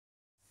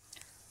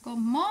Good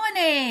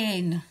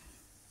morning.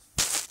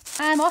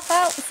 I'm off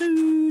out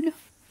soon.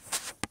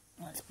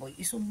 Let's put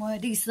you somewhere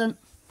decent.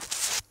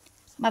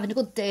 I'm having a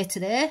good day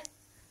today.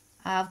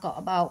 I've got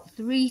about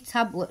 3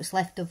 tablets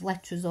left of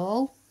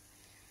letrozole.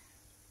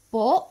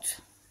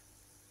 But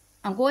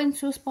I'm going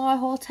to a spa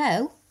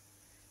hotel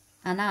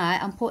and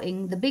I am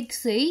putting the big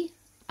C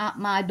at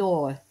my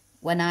door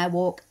when I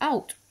walk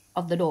out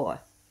of the door.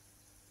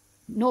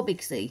 No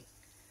big C.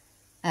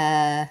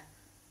 That's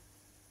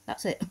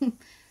it.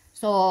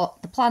 So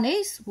the plan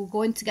is we're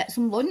going to get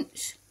some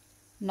lunch,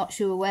 not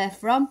sure where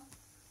from,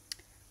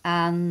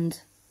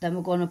 and then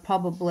we're going to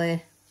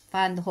probably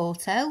find the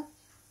hotel,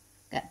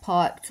 get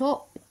parked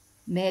up,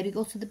 maybe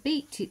go to the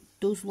beach. It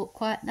does look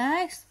quite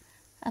nice.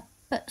 I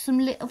put some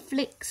little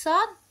flicks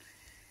on.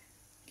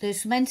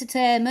 There's some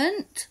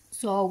entertainment,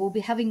 so we'll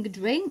be having a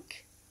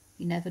drink.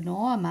 You never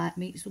know, I might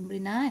meet somebody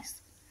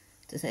nice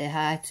to say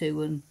hi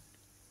to, and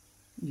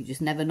you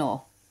just never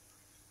know.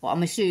 But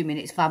I'm assuming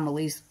it's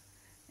families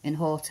in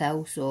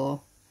hotel,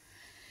 so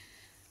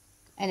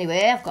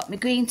anyway, I've got my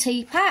green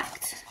tea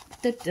packed.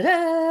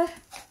 Da-da-da.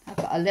 I've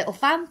got a little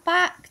fan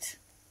packed.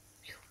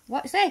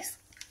 What's this?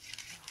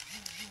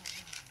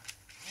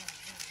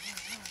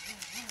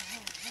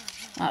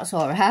 That's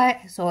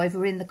alright. So if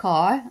we're in the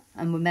car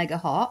and we're mega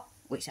hot,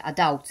 which I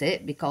doubt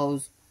it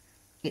because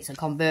it's a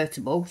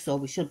convertible, so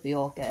we should be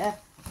okay.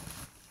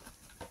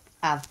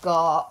 I've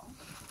got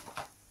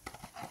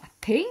a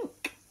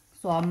pink,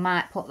 so I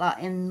might put that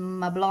in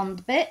my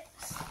blonde bits.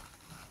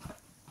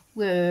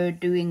 We're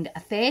doing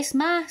a face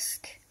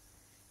mask.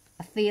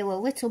 I feel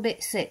a little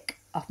bit sick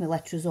off my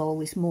letrozole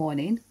this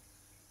morning,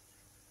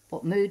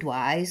 but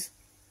mood-wise,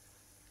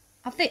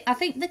 I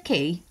think the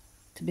key,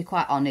 to be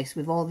quite honest,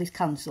 with all this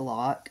cancer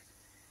lark,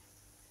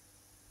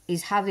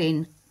 is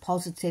having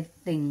positive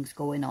things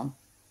going on.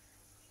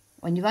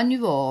 When you're on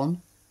your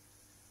own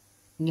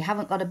and you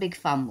haven't got a big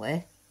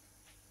family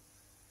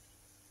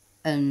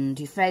and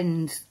your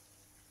friends,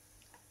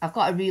 I've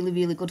got a really,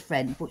 really good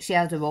friend, but she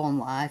has her own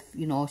life,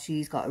 you know,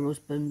 she's got her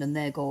husband and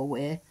they go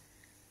away.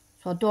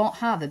 So I don't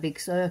have a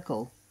big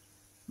circle.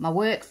 My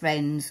work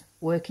friends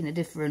work in a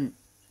different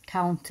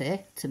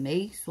county to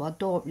me, so I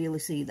don't really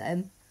see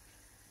them.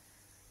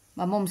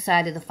 My mum's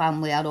side of the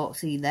family, I don't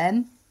see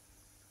them.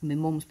 My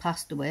mum's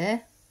passed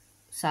away,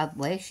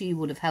 sadly. She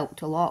would have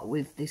helped a lot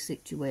with this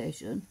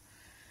situation.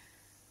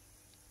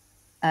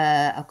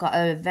 I've got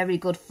a very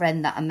good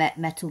friend that I met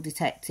metal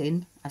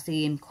detecting. I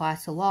see him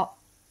quite a lot.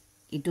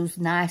 He does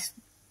nice,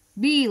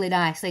 really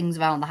nice things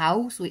around the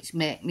house, which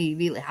make me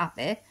really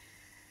happy.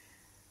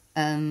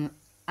 And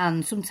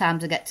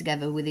sometimes I get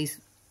together with his,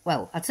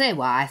 well, I'd say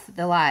wife.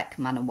 They're like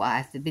man and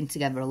wife. They've been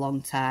together a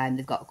long time.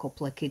 They've got a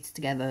couple of kids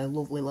together, a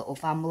lovely little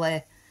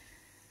family.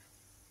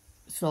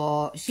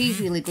 So she's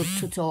really good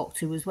to talk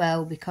to as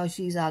well because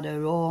she's had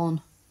her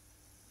own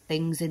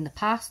things in the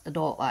past. I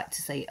don't like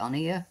to say it on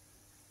here.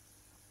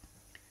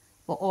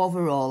 But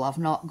overall, I've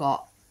not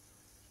got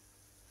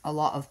a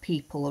lot of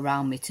people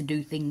around me to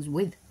do things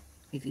with,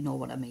 if you know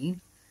what I mean.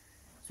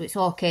 So it's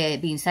okay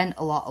being sent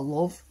a lot of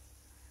love,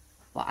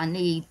 but I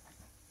need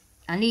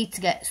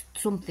to get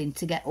something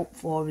to get up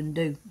for and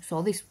do.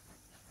 So this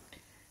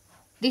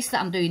that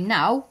I'm doing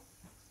now,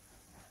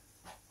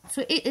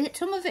 so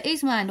some of it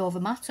is mind over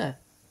matter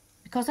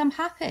because I'm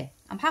happy.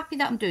 I'm happy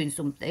that I'm doing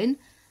something.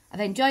 I've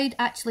enjoyed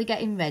actually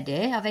getting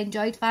ready. I've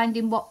enjoyed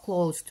finding what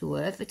clothes to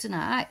wear for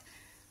tonight.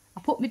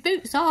 I put my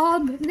boots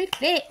on and they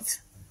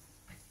fit.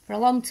 For a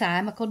long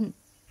time I couldn't.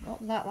 What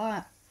was that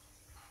like?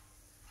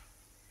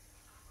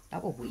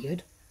 That was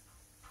weird.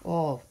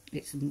 Oh,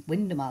 it's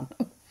Winderman.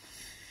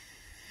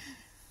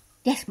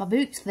 Yes, my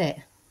boots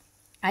fit.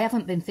 I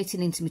haven't been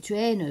fitting into my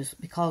trainers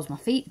because my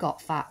feet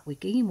got fat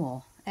with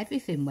chemo.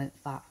 Everything went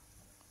fat.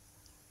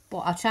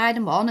 But I tried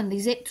them on and they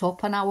zipped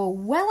up and I was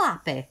well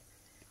happy.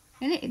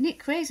 Isn't it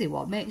crazy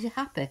what makes you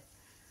happy?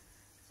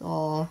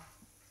 So,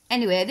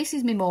 anyway, this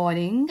is my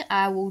morning.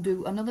 I will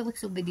do another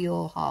little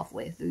video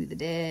halfway through the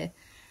day.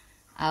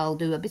 I'll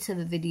do a bit of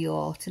a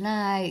video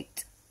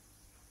tonight.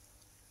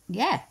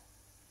 Yeah.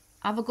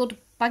 Have a good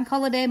bank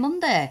holiday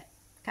Monday.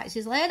 Catch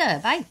you later.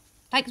 Bye.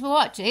 Thanks for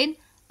watching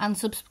and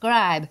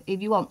subscribe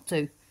if you want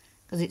to,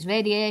 because it's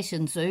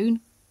radiation soon.